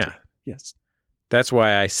geniality. Yeah. Yes. That's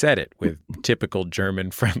why I said it with typical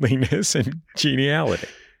German friendliness and geniality.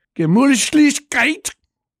 Gemütlichkeit.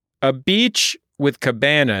 A beach with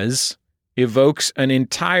cabanas evokes an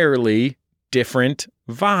entirely different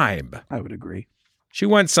vibe. I would agree. She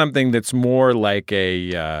wants something that's more like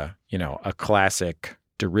a classic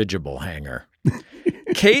dirigible hangar.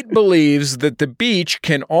 Kate believes that the beach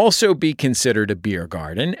can also be considered a beer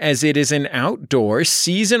garden, as it is an outdoor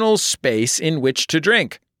seasonal space in which to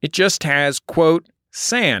drink. It just has, quote,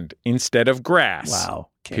 sand instead of grass. Wow.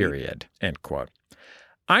 Kate. Period, end quote.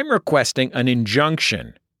 I'm requesting an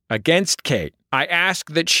injunction against Kate. I ask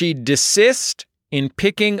that she desist in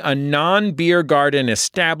picking a non-beer garden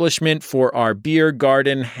establishment for our beer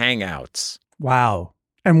garden hangouts. Wow.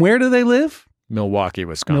 And where do they live? Milwaukee,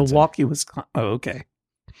 Wisconsin. Milwaukee, Wisconsin. Oh, okay.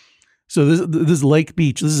 So this is Lake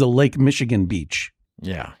Beach. This is a Lake Michigan beach.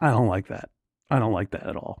 Yeah. I don't like that. I don't like that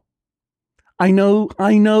at all. I know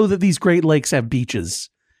that these Great Lakes have beaches.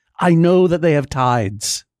 I know that they have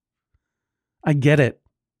tides. I get it.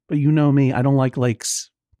 But you know me, I don't like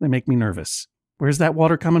lakes. They make me nervous. Where's that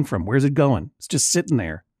water coming from? Where's it going? It's just sitting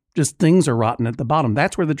there. Just things are rotten at the bottom.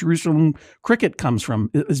 That's where the Jerusalem cricket comes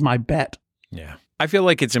from, is my bet. Yeah. I feel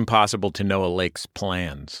like it's impossible to know a lake's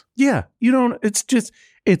plans. Yeah. You don't, it's just,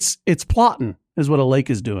 it's plotting is what a lake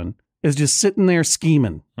is doing. It's just sitting there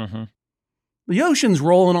scheming. Mm-hmm. The ocean's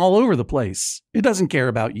rolling all over the place. It doesn't care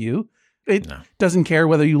about you. It doesn't care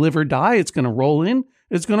whether you live or die. It's going to roll in.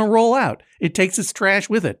 It's going to roll out. It takes its trash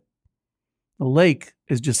with it. The lake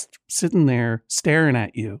is just sitting there staring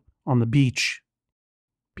at you on the beach.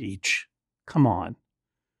 Beach. Come on.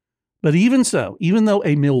 But even so, even though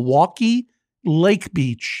a Milwaukee lake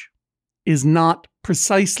beach is not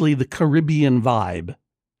precisely the Caribbean vibe,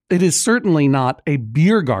 it is certainly not a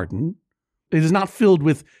beer garden. It is not filled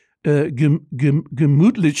with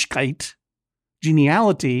Gemütlichkeit,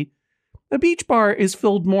 geniality. A beach bar is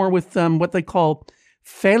filled more with what they call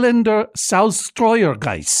fehlender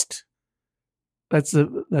Sausteuergeist. That's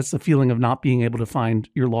the feeling of not being able to find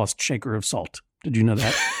your lost shaker of salt. Did you know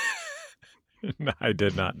that? No, I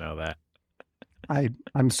did not know that.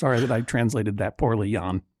 I'm sorry that I translated that poorly,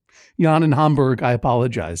 Jan. Jan in Hamburg, I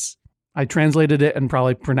apologize. I translated it and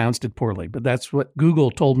probably pronounced it poorly, but that's what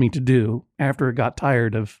Google told me to do after it got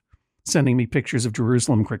tired of sending me pictures of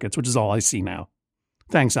Jerusalem crickets, which is all I see now.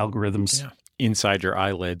 Thanks, algorithms. Yeah. Inside your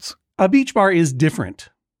eyelids. A beach bar is different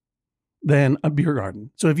than a beer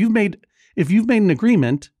garden. So if you've made an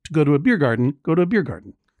agreement to go to a beer garden, go to a beer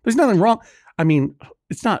garden. There's nothing wrong. I mean,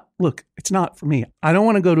 it's not for me. I don't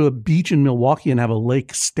want to go to a beach in Milwaukee and have a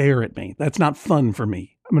lake stare at me. That's not fun for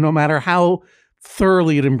me. I mean, no matter how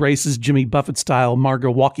thoroughly it embraces Jimmy Buffett style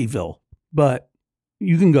Margawaukeville. But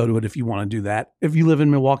you can go to it if you want to do that. If you live in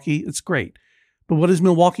Milwaukee, it's great. But what is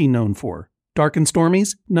Milwaukee known for? Dark and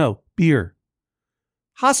stormies? No, beer.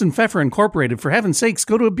 Haas and Pfeffer Incorporated, for heaven's sakes,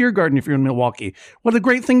 go to a beer garden if you're in Milwaukee. What a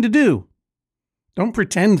great thing to do. Don't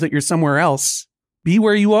pretend that you're somewhere else. Be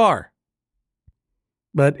where you are.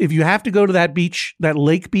 But if you have to go to that beach, that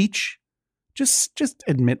lake beach, just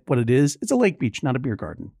admit what it is. It's a lake beach, not a beer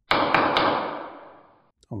garden.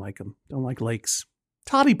 Don't like them. Don't like lakes.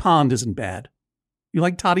 Toddy Pond isn't bad. You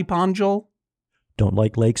like Toddy Pond, Joel? Don't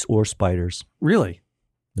like lakes or spiders. Really?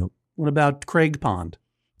 Nope. What about Craig Pond?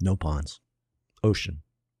 No ponds. Ocean.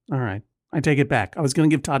 All right. I take it back. I was going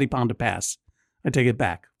to give Toddy Pond a pass. I take it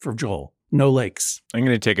back for Joel. No lakes. I'm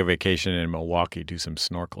going to take a vacation in Milwaukee, do some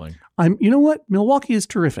snorkeling. You know what? Milwaukee is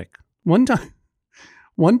terrific. One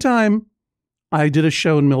time I did a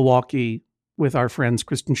show in Milwaukee with our friends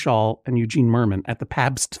Kristen Shaw and Eugene Merman at the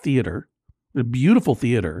Pabst Theater, a beautiful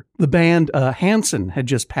theater. The band Hanson had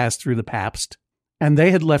just passed through the Pabst, and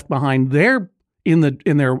they had left behind in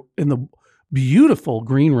the beautiful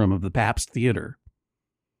green room of the Pabst Theater.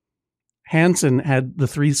 Hanson had the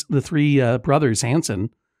three brothers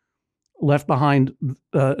Hanson left behind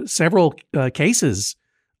several cases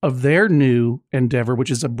of their new endeavor,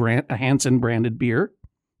 which is a Hanson branded beer.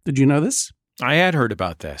 Did you know this? I had heard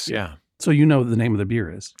about this. Yeah. So you know what the name of the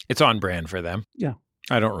beer is. It's on brand for them. Yeah.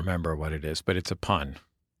 I don't remember what it is, but it's a pun.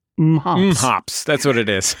 Hops. Hops. That's what it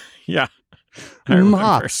is. Yeah.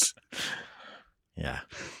 Hops. Yeah.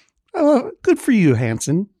 Good for you,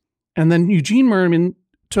 Hanson. And then Eugene Merman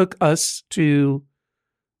took us to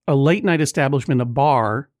a late night establishment, a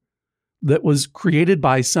bar that was created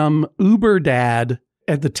by some Uber dad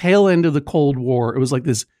at the tail end of the Cold War. It was like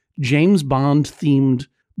this James Bond themed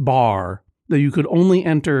bar that you could only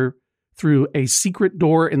enter through a secret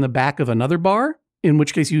door in the back of another bar, in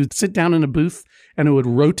which case you'd sit down in a booth and it would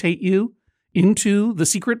rotate you into the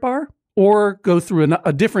secret bar, or go through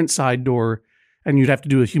a different side door and you'd have to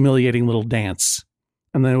do a humiliating little dance.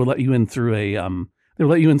 And then it would let you in through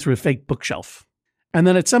a fake bookshelf. And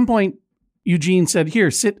then at some point, Eugene said, "Here,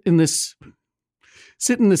 sit in this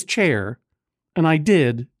chair." And I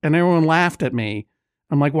did, and everyone laughed at me.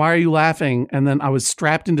 I'm like, "Why are you laughing?" And then I was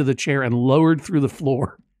strapped into the chair and lowered through the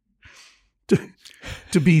floor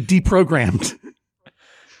to be deprogrammed.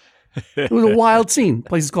 It was a wild scene. The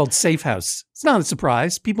place is called Safe House. It's not a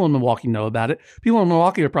surprise. People in Milwaukee know about it. People in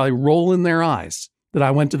Milwaukee are probably rolling their eyes that I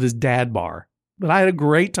went to this dad bar. But I had a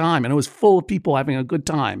great time, and it was full of people having a good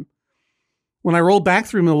time. When I rolled back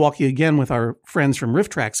through Milwaukee again with our friends from Riff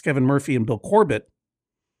Tracks, Kevin Murphy and Bill Corbett,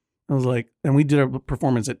 I was like, and we did a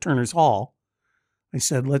performance at Turner's Hall. I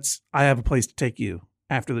said, I have a place to take you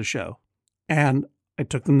after the show. And I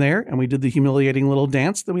took them there, and we did the humiliating little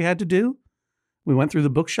dance that we had to do. We went through the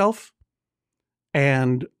bookshelf,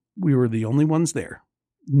 and we were the only ones there.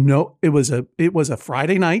 No, it was a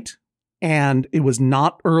Friday night, and it was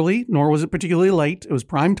not early, nor was it particularly late. It was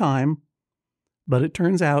prime time. But it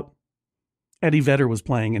turns out Eddie Vedder was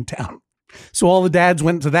playing in town. So all the dads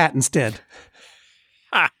went to that instead.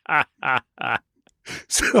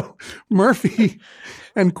 So Murphy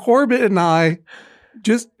and Corbett and I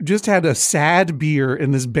just had a sad beer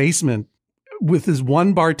in this basement with this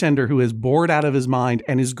one bartender who is bored out of his mind,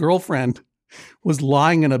 and his girlfriend was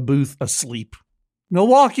lying in a booth asleep.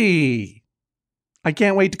 Milwaukee! I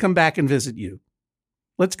can't wait to come back and visit you.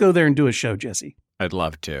 Let's go there and do a show, Jesse. I'd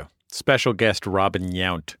love to. Special guest Robin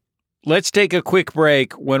Yount. Let's take a quick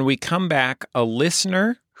break. When we come back, a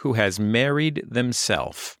listener who has married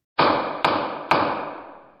themselves.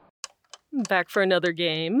 Back for another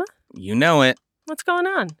game. You know it. What's going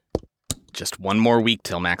on? Just one more week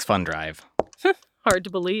till Max Fun Drive. Hard to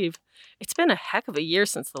believe. It's been a heck of a year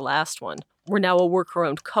since the last one. We're now a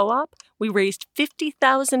worker-owned co-op. We raised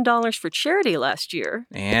 $50,000 for charity last year.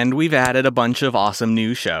 And we've added a bunch of awesome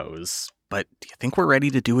new shows. But do you think we're ready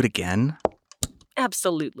to do it again?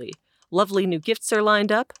 Absolutely. Lovely new gifts are lined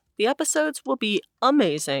up. The episodes will be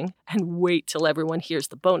amazing. And wait till everyone hears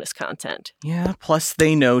the bonus content. Yeah, plus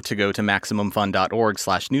they know to go to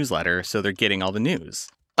MaximumFun.org/newsletter, so they're getting all the news.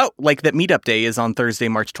 Oh, like that Meetup Day is on Thursday,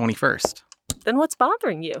 March 21st. Then what's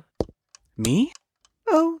bothering you? Me?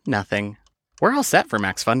 Oh, nothing. We're all set for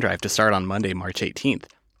Max Fun Drive to start on Monday, March 18th.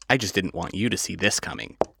 I just didn't want you to see this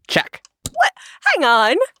coming. Check. What? Hang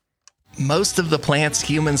on. Most of the plants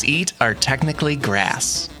humans eat are technically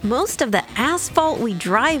grass. Most of the asphalt we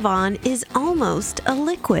drive on is almost a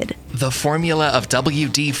liquid. The formula of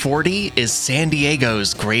WD-40 is San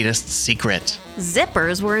Diego's greatest secret.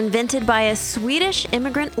 Zippers were invented by a Swedish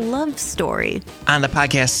immigrant love story. On the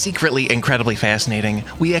podcast Secretly Incredibly Fascinating,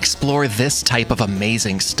 we explore this type of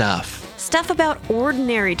amazing stuff. Stuff about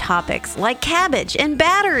ordinary topics like cabbage and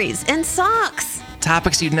batteries and socks.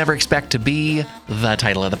 Topics you'd never expect to be the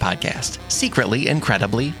title of the podcast. Secretly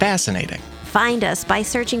Incredibly Fascinating. Find us by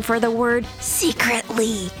searching for the word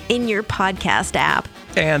secretly in your podcast app.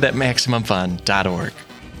 And at MaximumFun.org.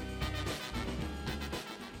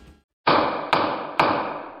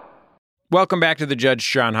 Welcome back to the Judge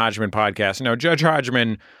John Hodgman podcast. Now, Judge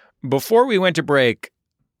Hodgman, before we went to break,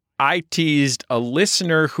 I teased a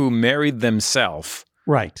listener who married themselves.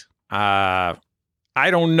 Right. I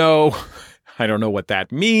don't know. I don't know what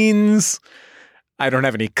that means. I don't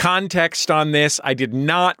have any context on this. I did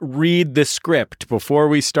not read the script before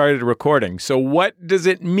we started recording. So what does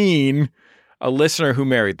it mean, a listener who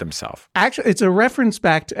married themselves? Actually, it's a reference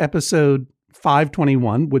back to episode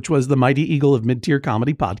 521, which was the Mighty Eagle of Mid-Tier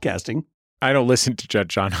Comedy Podcasting. I don't listen to Judge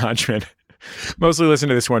John Hodgman. Mostly listen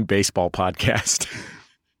to this one baseball podcast.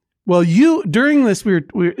 Well, during this, we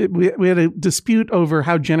had a dispute over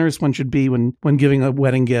how generous one should be when giving a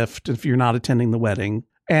wedding gift if you're not attending the wedding.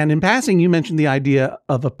 And in passing, you mentioned the idea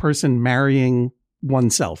of a person marrying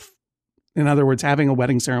oneself. In other words, having a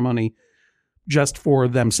wedding ceremony just for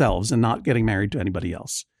themselves and not getting married to anybody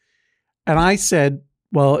else. And I said,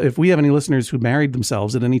 well, if we have any listeners who married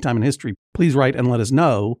themselves at any time in history, please write and let us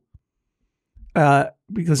know,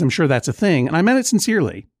 because I'm sure that's a thing. And I meant it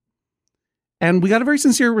sincerely. And we got a very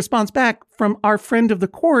sincere response back from our friend of the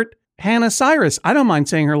court, Hannah Cyrus. I don't mind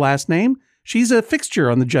saying her last name. She's a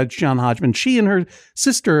fixture on the Judge John Hodgman. She and her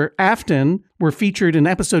sister, Afton, were featured in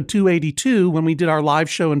episode 282 when we did our live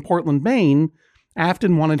show in Portland, Maine.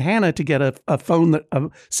 Afton wanted Hannah to get a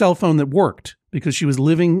cell phone that worked because she was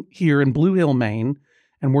living here in Blue Hill, Maine,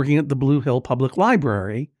 and working at the Blue Hill Public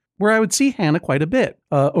Library, where I would see Hannah quite a bit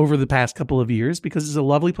over the past couple of years because it's a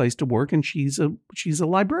lovely place to work and she's a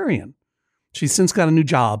librarian. She's since got a new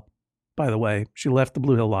job, by the way. She left the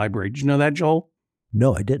Blue Hill Library. Did you know that, Joel?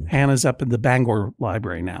 No, I didn't. Hannah's up in the Bangor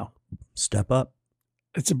Library now. Step up.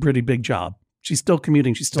 It's a pretty big job. She's still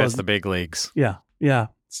commuting. She still That's has the big leagues. Yeah.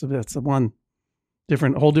 So that's the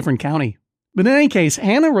whole different county. But in any case,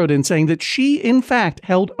 Hannah wrote in saying that she, in fact,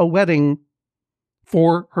 held a wedding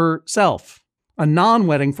for herself, a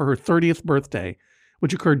non-wedding for her 30th birthday,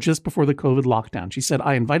 which occurred just before the COVID lockdown. She said,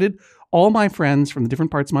 I invited all my friends from the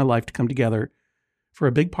different parts of my life to come together for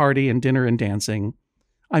a big party and dinner and dancing.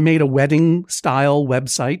 I made a wedding-style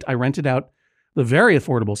website. I rented out the very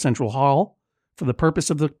affordable Central Hall for the purpose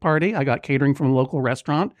of the party. I got catering from a local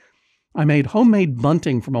restaurant. I made homemade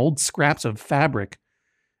bunting from old scraps of fabric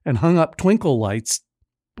and hung up twinkle lights.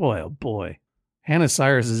 Boy, oh boy. Hannah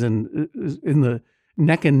Cyrus is in the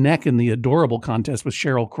neck and neck in the adorable contest with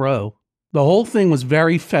Sheryl Crow. The whole thing was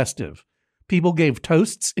very festive. People gave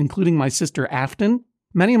toasts, including my sister Afton.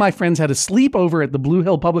 Many of my friends had a sleepover at the Blue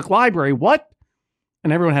Hill Public Library. What?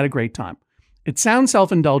 And everyone had a great time. It sounds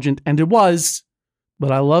self-indulgent, and it was,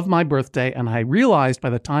 but I love my birthday, and I realized by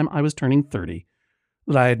the time I was turning 30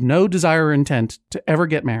 that I had no desire or intent to ever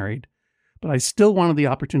get married, but I still wanted the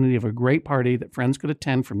opportunity of a great party that friends could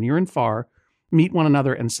attend from near and far, meet one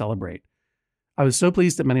another, and celebrate. I was so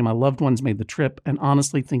pleased that many of my loved ones made the trip, and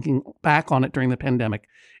honestly, thinking back on it during the pandemic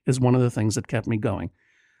is one of the things that kept me going.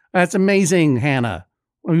 That's amazing, Hannah.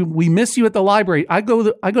 We miss you at the library. I go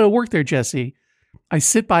to work there, Jesse. I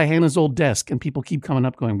sit by Hannah's old desk, and people keep coming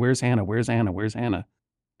up going, "Where's Hannah? Where's Hannah? Where's Hannah?"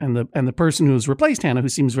 And the person who's replaced Hannah, who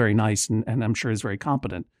seems very nice and I'm sure is very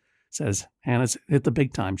competent, says, "Hannah's hit the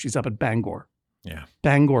big time. She's up at Bangor." Yeah.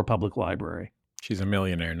 Bangor Public Library. She's a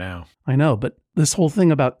millionaire now. I know, but this whole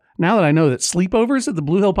thing about, now that I know that sleepovers at the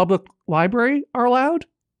Blue Hill Public Library are allowed,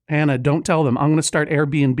 Hannah, don't tell them. I'm going to start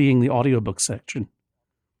Airbnb-ing the audiobook section.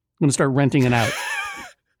 I'm going to start renting it out.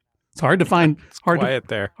 It's hard to find. It's quiet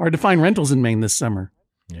there. Hard to find rentals in Maine this summer.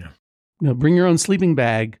 Yeah. Bring your own sleeping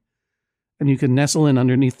bag, and you can nestle in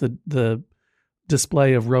underneath the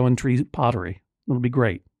display of Rowan Tree pottery. It'll be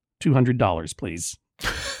great. $200, please.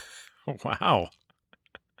 Wow.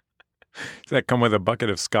 Does that come with a bucket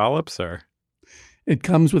of scallops, or? It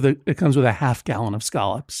comes with a half gallon of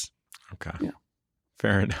scallops. Okay. Yeah.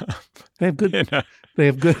 Fair enough. They have good.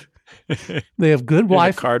 In a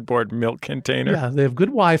Wi-Fi. Cardboard milk container. Yeah, they have good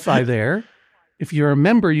Wi-Fi there. If you're a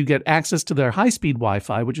member, you get access to their high-speed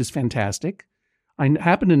Wi-Fi, which is fantastic. I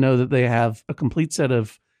happen to know that they have a complete set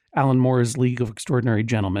of Alan Moore's League of Extraordinary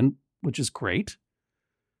Gentlemen, which is great.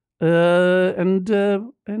 And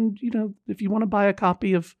if you want to buy a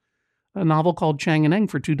copy of a novel called Chang and Eng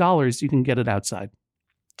for $2, you can get it outside.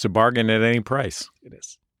 It's a bargain at any price. It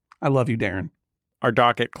is. I love you, Darren. Our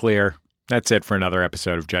docket clear. That's it for another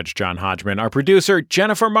episode of Judge John Hodgman. Our producer,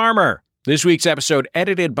 Jennifer Marmer. This week's episode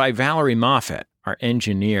edited by Valerie Moffett. Our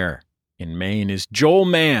engineer in Maine is Joel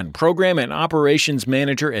Mann, Program and Operations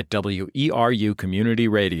Manager at WERU Community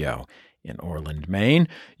Radio in Orland, Maine.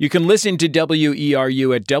 You can listen to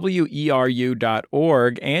WERU at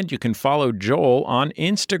weru.org, and you can follow Joel on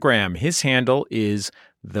Instagram. His handle is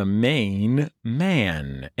The Maine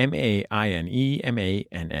Man, MAINEMANN.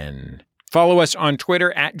 Follow us on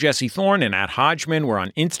Twitter at Jesse Thorne and at Hodgman. We're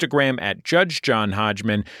on Instagram at Judge John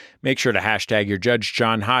Hodgman. Make sure to hashtag your Judge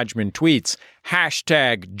John Hodgman tweets,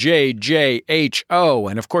 hashtag JJHO.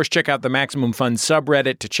 And of course, check out the Maximum Fun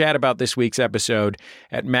subreddit to chat about this week's episode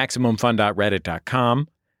at MaximumFun.reddit.com.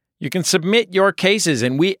 You can submit your cases,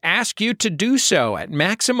 and we ask you to do so at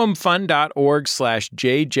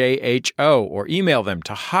MaximumFun.org/JJHO or email them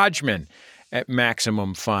to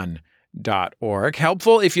Hodgman@MaximumFun.org.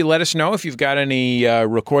 Helpful if you let us know if you've got any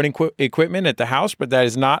recording equipment at the house, but that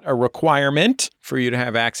is not a requirement for you to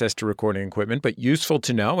have access to recording equipment, but useful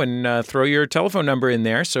to know. And throw your telephone number in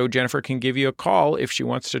there so Jennifer can give you a call if she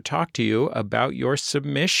wants to talk to you about your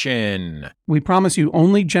submission. We promise you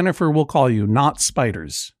only Jennifer will call you, not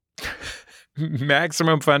spiders.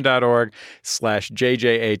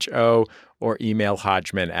 MaximumFun.org/JJHO or email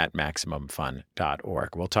Hodgman@MaximumFun.org.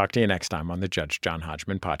 We'll talk to you next time on the Judge John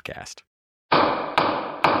Hodgman podcast.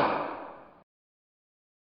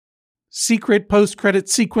 Secret post-credit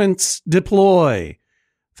sequence deploy.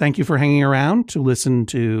 Thank you for hanging around to listen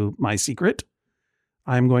to my secret.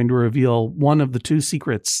 I'm going to reveal one of the two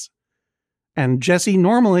secrets. And Jesse,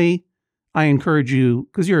 normally I encourage you,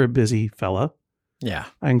 because you're a busy fella, Yeah.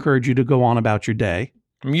 I encourage you to go on about your day.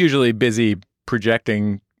 I'm usually busy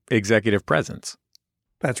projecting executive presence.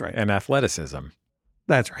 That's right. And athleticism.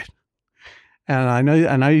 That's right. And I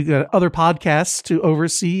know you got other podcasts to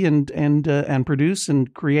oversee and produce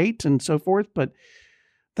and create and so forth. But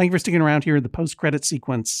thank you for sticking around here in the post-credit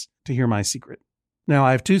sequence to hear my secret. Now,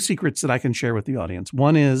 I have two secrets that I can share with the audience.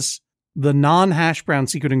 One is the non-hash brown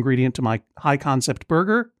secret ingredient to my high-concept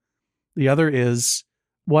burger. The other is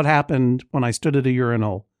what happened when I stood at a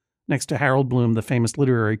urinal next to Harold Bloom, the famous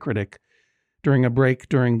literary critic, during a break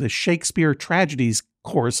during the Shakespeare Tragedies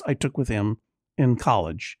course I took with him in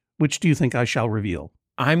college. Which do you think I shall reveal?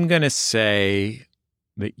 I'm going to say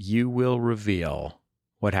that you will reveal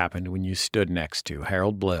what happened when you stood next to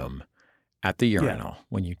Harold Bloom at the urinal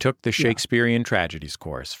when you took the Shakespearean Tragedies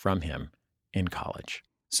course from him in college.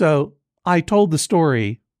 So I told the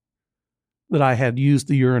story that I had used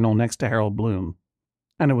the urinal next to Harold Bloom.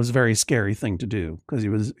 And it was a very scary thing to do because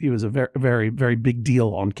he was a very, very, very big deal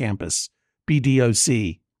on campus,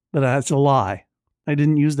 BDOC. But that's a lie. I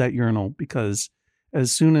didn't use that urinal because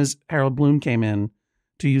as soon as Harold Bloom came in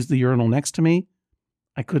to use the urinal next to me,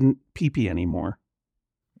 I couldn't pee-pee anymore.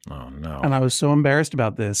 Oh, no. And I was so embarrassed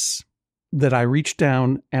about this that I reached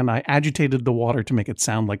down and I agitated the water to make it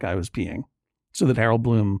sound like I was peeing so that Harold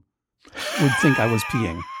Bloom would think I was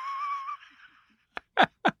peeing.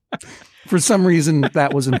 For some reason,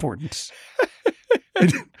 that was important.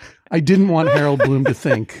 I didn't want Harold Bloom to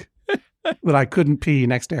think that I couldn't pee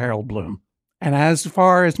next to Harold Bloom. And as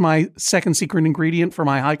far as my second secret ingredient for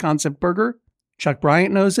my high concept burger, Chuck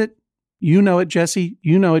Bryant knows it. You know it, Jesse.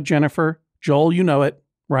 You know it, Jennifer. Joel, you know it,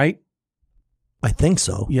 right? I think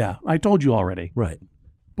so. Yeah, I told you already. Right.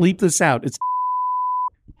 Bleep this out. It's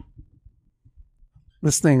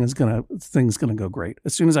this thing's gonna go great.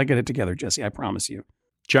 As soon as I get it together, Jesse, I promise you.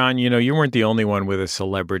 John, you weren't the only one with a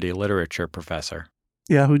celebrity literature professor.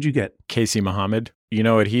 Yeah, who'd you get? Casey Muhammad. You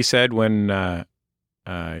know what he said when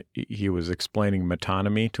he was explaining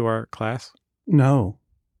metonymy to our class? No.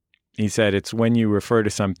 He said it's when you refer to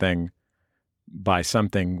something by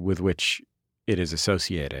something with which it is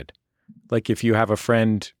associated. Like if you have a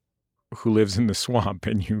friend who lives in the swamp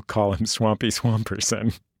and you call him Swampy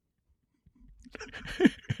Swamperson.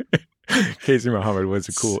 Casey Muhammad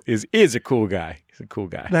is a cool guy. He's a cool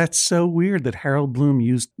guy. That's so weird that Harold Bloom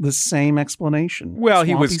used the same explanation. Well,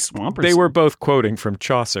 Swamperson. They were both quoting from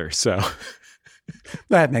Chaucer, so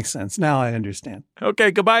that makes sense. Now I understand.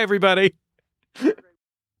 Okay, goodbye everybody.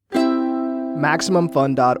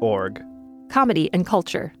 MaximumFun.org. Comedy and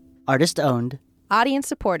culture. Artist owned. Audience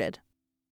supported.